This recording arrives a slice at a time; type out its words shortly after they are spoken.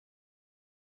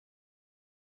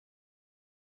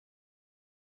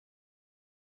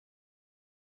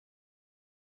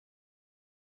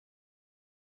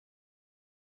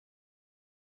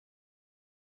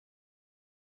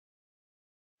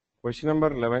Question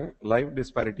number 11, live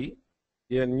disparity.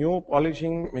 A new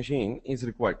polishing machine is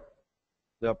required.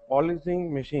 The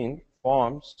polishing machine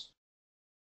forms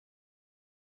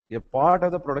a part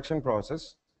of the production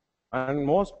process, and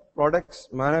most products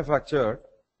manufactured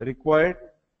require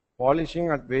polishing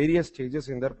at various stages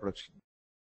in their production.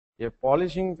 A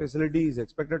polishing facility is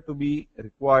expected to be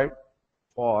required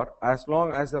for as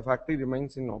long as the factory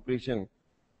remains in operation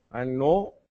and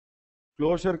no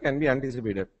closure can be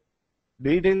anticipated.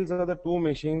 Details of the two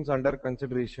machines under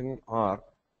consideration are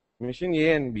machine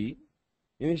A and B,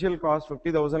 initial cost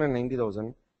 50,000 and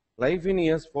 90,000, life in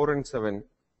years 4 and 7,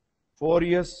 4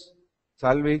 years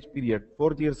salvage period,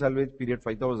 4th year salvage period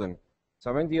 5,000,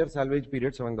 7th year salvage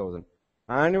period 7,000,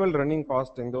 annual running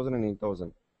cost 10,000 and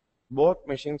 8,000. Both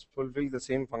machines fulfill the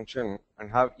same function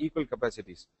and have equal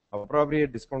capacities.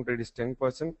 Appropriate discount rate is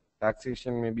 10%.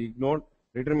 Taxation may be ignored.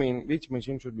 Determine which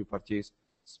machine should be purchased.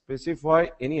 Specify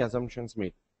any assumptions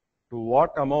made. To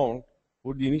what amount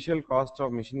would the initial cost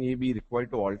of machine A be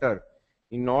required to alter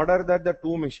in order that the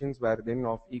two machines were then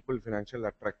of equal financial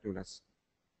attractiveness?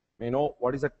 May know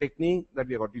what is the technique that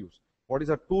we have got to use. What is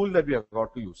the tool that we have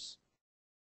got to use?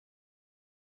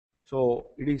 So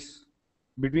it is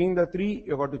between the three,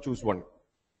 you have got to choose one.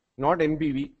 Not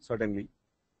NPV, certainly.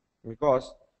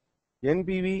 Because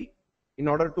NPV, in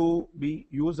order to be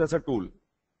used as a tool,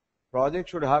 project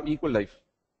should have equal life,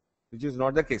 which is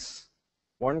not the case.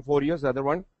 One 4 years, the other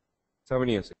one 7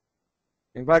 years.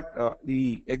 In fact,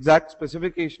 the exact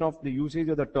specification of the usage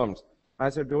of the terms,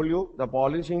 as I told you, the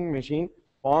polishing machine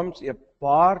forms a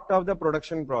part of the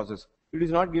production process. It is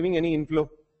not giving any inflow.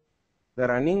 The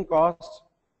running costs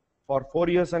for 4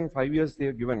 years and 5 years they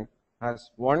have given as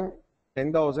one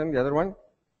 10,000, the other one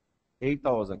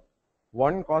 8,000.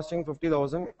 One costing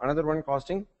 50,000, another one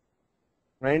costing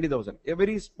 90,000. A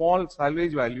very small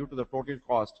salvage value to the total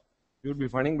cost you would be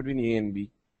finding between A and B,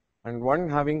 and one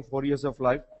having 4 years of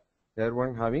life, the other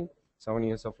one having 7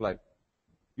 years of life.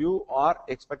 You are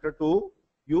expected to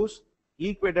use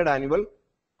equated annual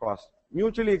cost.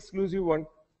 Mutually exclusive one.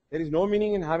 There is no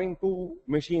meaning in having two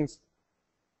machines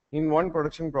in one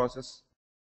production process.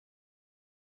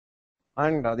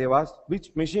 And they have asked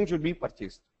which machine should be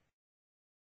purchased.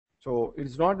 So it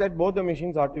is not that both the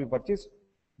machines are to be purchased,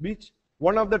 which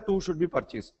one of the two should be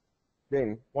purchased.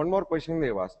 Then one more question they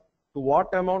have asked. To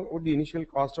what amount would the initial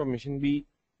cost of machine be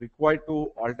required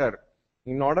to alter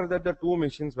in order that the two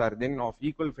machines were then of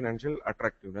equal financial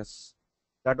attractiveness?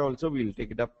 That also we will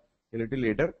take it up a little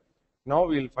later. Now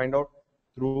we will find out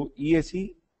through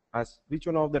EAC as which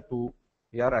one of the two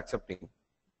we are accepting.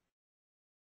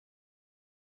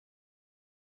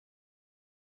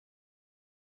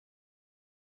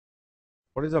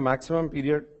 What is the maximum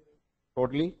period?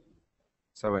 Totally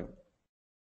 7.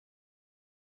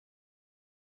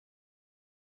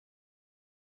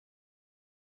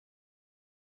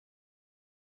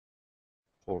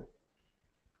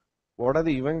 What are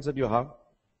the events that you have?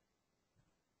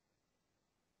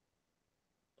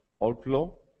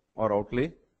 Outflow or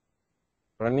outlay,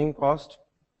 running cost,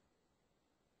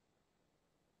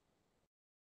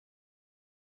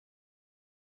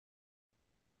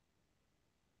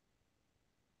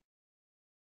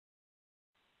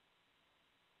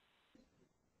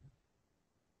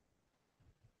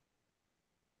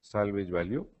 salvage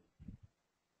value.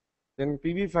 Then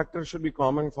PV factor should be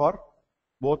common for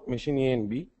both machine A and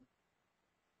B.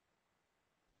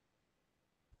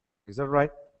 Is that right?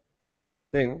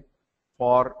 Then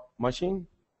for machine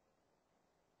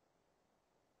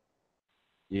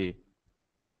A,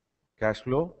 cash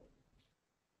flow,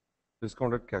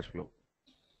 discounted cash flow.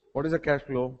 What is the cash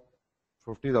flow?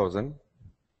 50,000.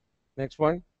 Next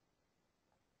one,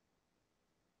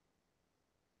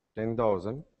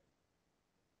 10,000.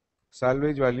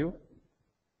 Salvage value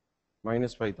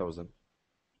minus 5,000.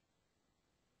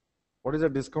 What is the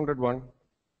discounted one?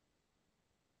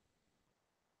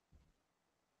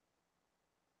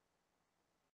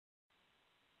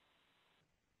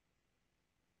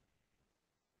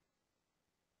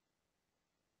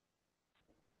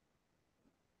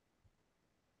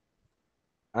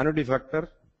 Annuity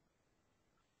factor.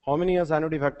 How many years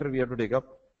annuity factor we have to take up?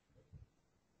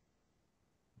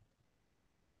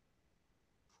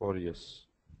 4 years.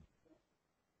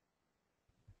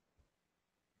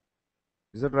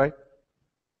 Is that right?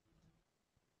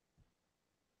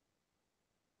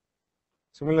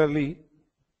 Similarly,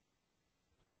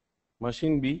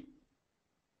 machine B,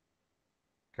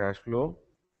 cash flow,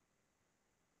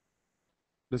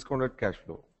 discounted cash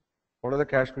flow. What are the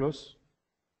cash flows?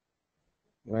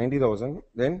 90,000.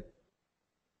 Then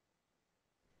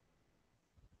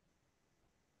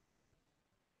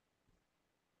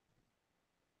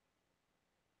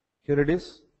Here it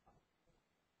is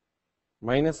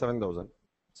minus 7,000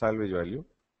 salvage value.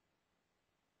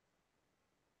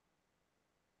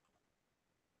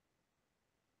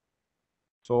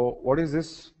 So what is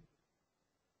this?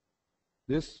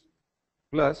 This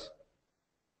plus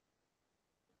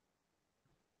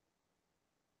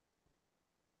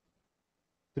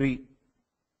three,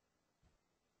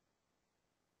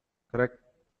 correct?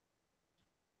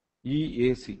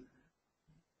 EAC.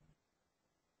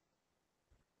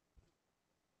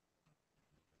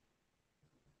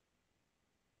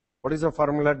 What is the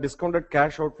formula? Discounted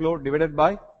cash outflow divided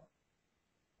by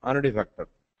annuity factor.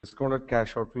 Discounted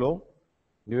cash outflow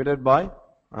divided by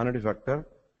annuity factor.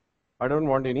 I don't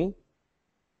want any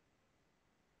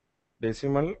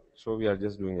decimal, so we are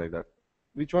just doing like that.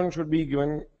 Which one should be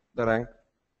given the rank?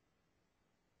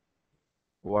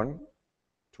 1,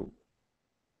 2.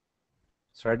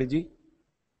 Strategy,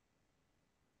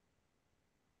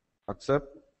 accept,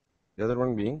 the other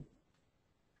one being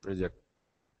reject.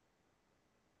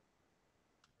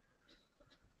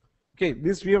 Okay,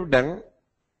 this we have done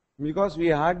because we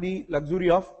had the luxury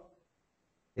of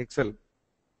Excel.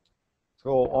 So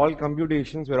all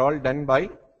computations were all done by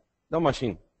the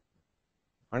machine.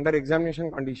 Under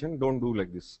examination condition, don't do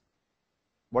like this.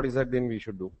 What is that then we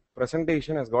should do?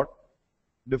 Presentation has got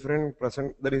different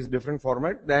there is different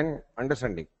format than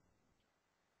understanding.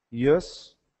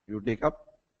 Yes, you take up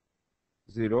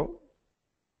 0,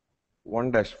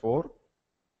 1-4,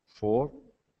 4,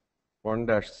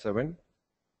 1-7,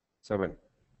 7.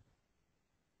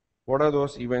 What are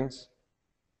those events?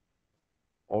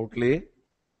 Outlay,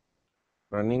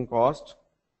 running cost,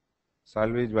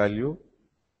 salvage value,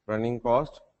 running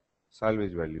cost,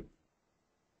 salvage value.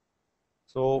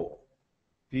 So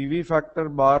PV factor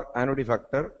bar annuity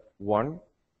factor 1,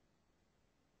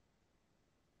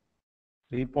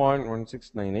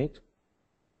 3.1698,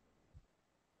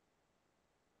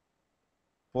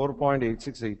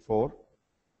 4.8684.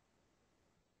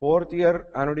 Fourth year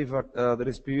annuity factor, there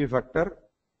is PV factor,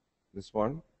 this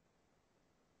one,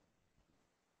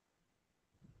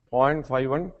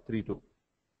 0.5132.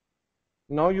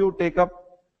 Now you take up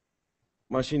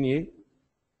machine A,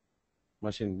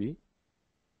 machine B,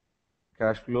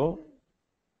 cash flow,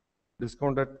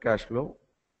 discounted cash flow,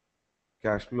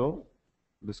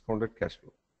 discounted cash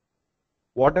flow.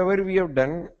 Whatever we have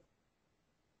done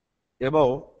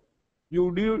above,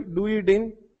 you do it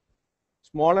in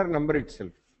smaller number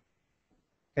itself.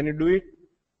 Can you do it?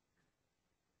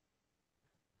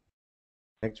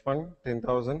 Next one,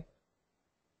 10,000.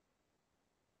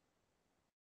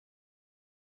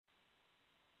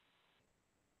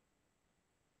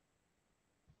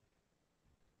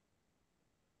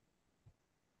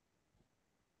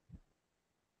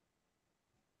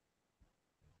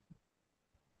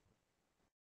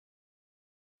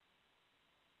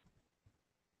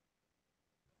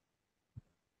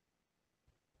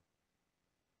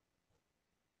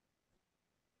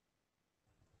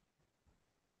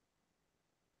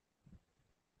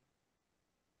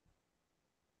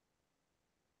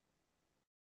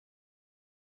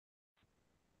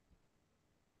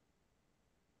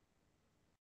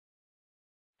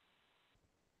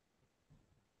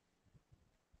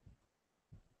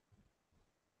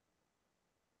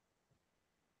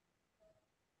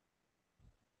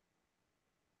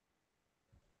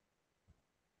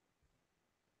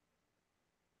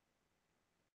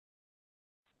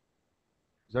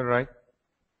 Is that right?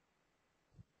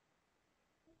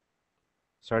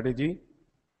 Strategy,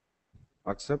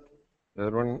 accept, the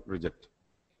other one reject.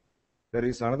 There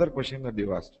is another question that they've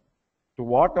asked. To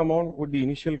what amount would the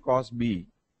initial cost be?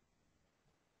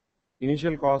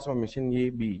 Initial cost of machine A,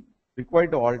 B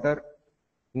required to alter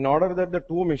in order that the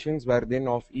two machines were then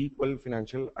of equal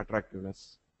financial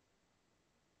attractiveness.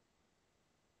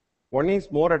 One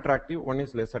is more attractive, one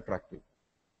is less attractive.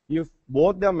 If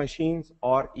both the machines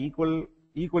are equally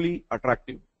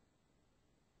attractive,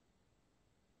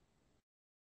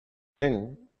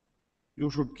 then you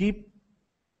should keep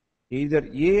either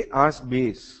A as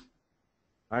base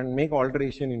and make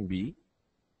alteration in B,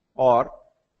 or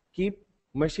keep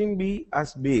machine B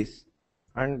as base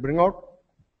and bring out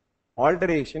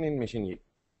alteration in machine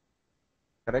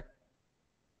A. Correct?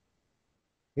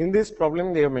 In this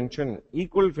problem, they have mentioned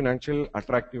equal financial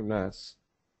attractiveness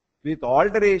with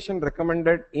alteration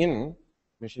recommended in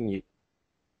machine A.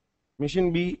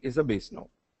 Machine B is a base now.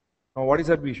 Now, what is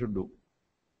that we should do?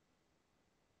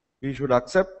 We should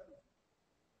accept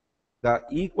the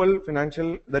equal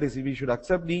financial, that is, we should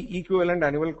accept the equivalent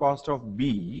annual cost of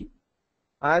B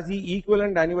as the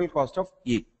equivalent annual cost of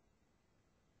A.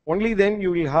 Only then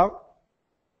you will have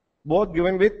both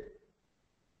given with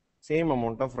same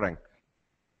amount of rank.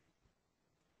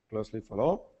 Closely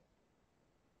follow.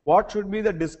 What should be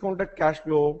the discounted cash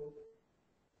flow?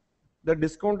 The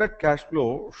discounted cash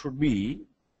flow should be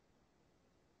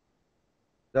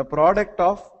the product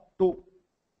of two.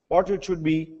 What it should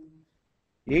be?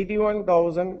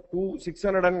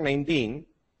 81,619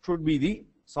 should be the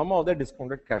sum of the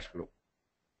discounted cash flow.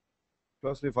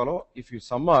 Closely follow. If you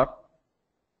sum up,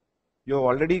 you have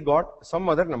already got some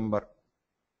other number.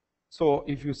 So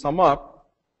if you sum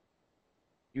up,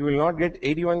 you will not get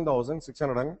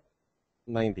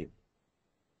 81,619.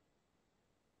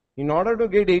 In order to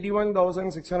get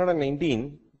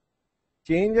 81,619,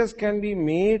 changes can be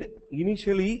made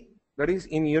initially, that is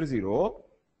in year 0,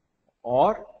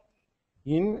 or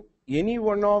in any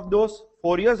one of those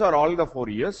 4 years or all the 4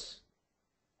 years,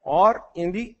 or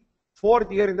in the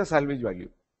 4th year in the salvage value.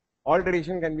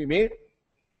 Alteration can be made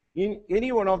in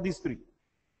any one of these three: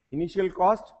 initial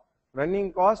cost,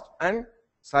 running cost, and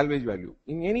salvage value.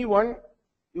 In any one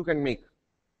you can make,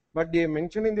 but they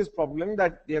mentioned in this problem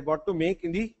that they have got to make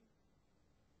in the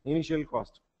initial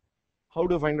cost. How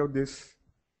to find out this?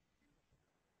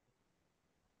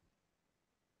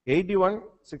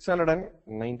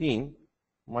 81,619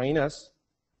 minus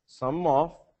sum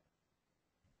of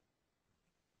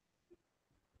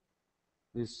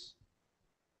this.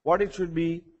 What it should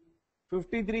be?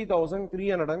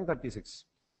 53,336.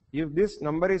 If this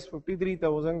number is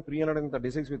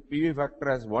 53,336 with PV factor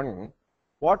as 1,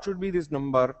 what should be this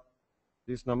number?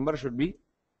 This number should be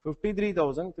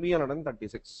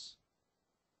 53,336.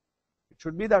 It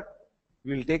should be that.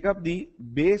 We will take up the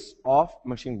base of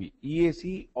machine B,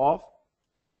 EAC of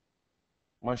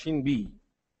machine B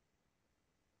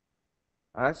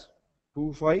as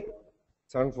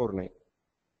 25,749.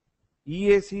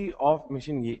 EAC of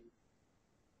machine A,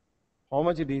 how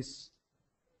much it is?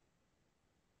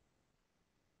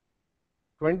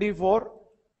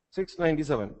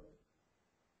 24,697.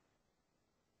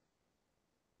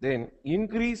 Then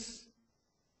increase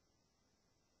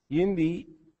in the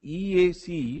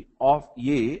EAC of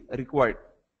A required.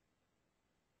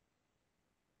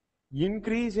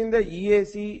 Increase in the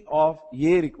EAC of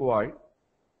A required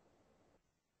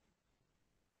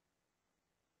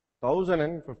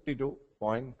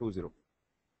 1052.20.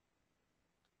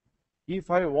 If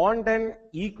I want an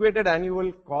equated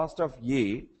annual cost of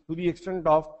A to the extent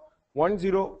of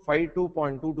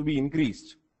 1052.2 to be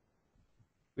increased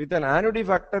with an annuity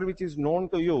factor which is known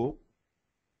to you,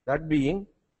 that being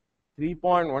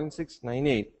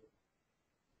 3.1698,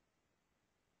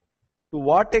 to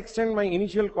what extent my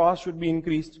initial cost should be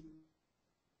increased?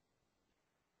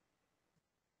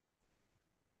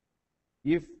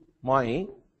 If my,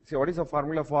 see, what is the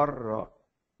formula for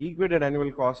equated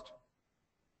annual cost?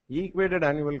 Equated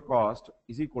annual cost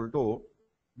is equal to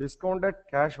discounted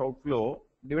cash outflow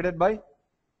divided by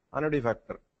annuity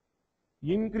factor.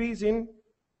 Increase in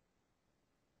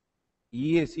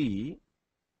EAC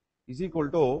is equal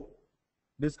to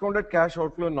discounted cash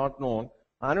outflow not known,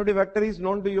 annuity factor is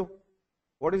known to you.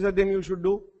 What is that then you should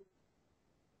do?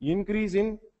 Increase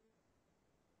in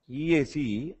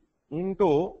EAC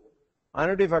into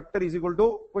annuity factor is equal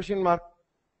to question mark.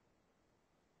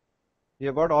 We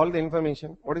have got all the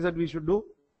information. What is that we should do?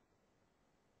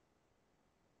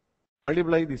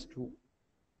 Multiply these two.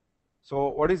 So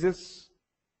what is this?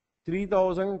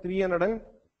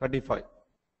 3,335.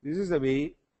 This is the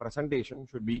way presentation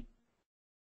should be.